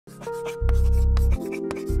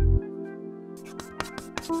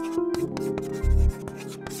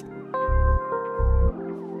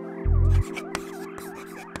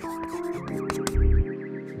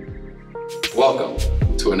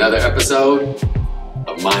another episode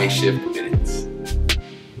of Mindshift Minutes.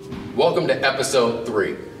 Welcome to episode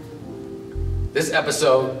 3. This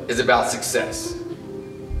episode is about success.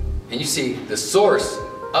 And you see, the source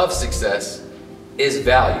of success is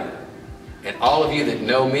value. And all of you that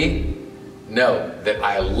know me know that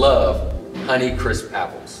I love Honey Crisp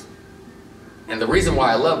apples. And the reason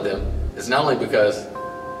why I love them is not only because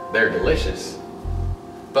they're delicious,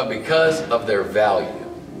 but because of their value.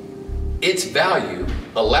 Its value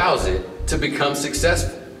allows it to become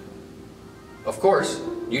successful. Of course,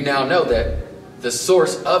 you now know that the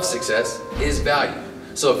source of success is value.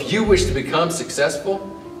 So if you wish to become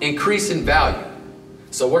successful, increase in value.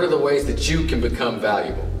 So what are the ways that you can become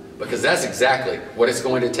valuable? Because that's exactly what it's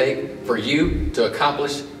going to take for you to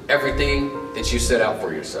accomplish everything that you set out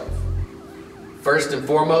for yourself. First and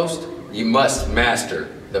foremost, you must master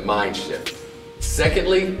the mind shift.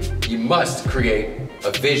 Secondly, you must create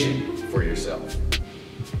a vision for yourself.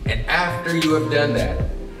 And after you have done that,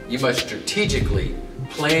 you must strategically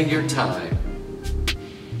plan your time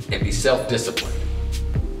and be self-disciplined.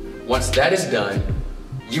 Once that is done,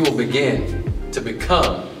 you will begin to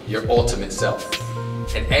become your ultimate self.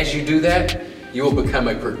 And as you do that, you will become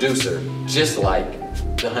a producer just like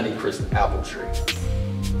the Honey Crisp apple tree.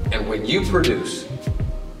 And when you produce,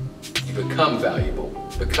 you become valuable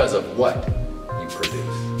because of what you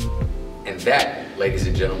produce. And that, ladies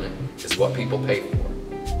and gentlemen, is what people pay for.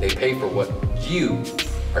 They pay for what you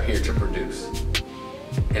are here to produce.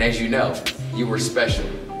 And as you know, you are special.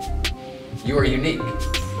 You are unique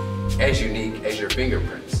as your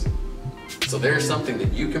fingerprints. So there's something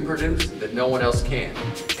that you can produce that no one else can.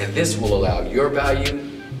 And this will allow your value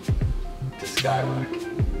to skyrocket.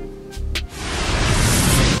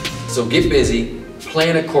 So get busy,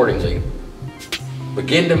 plan accordingly,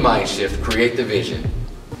 begin to mind shift, create the vision,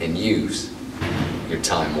 and use your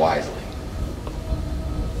time wisely.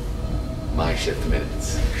 Mindshift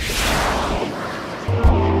Minutes.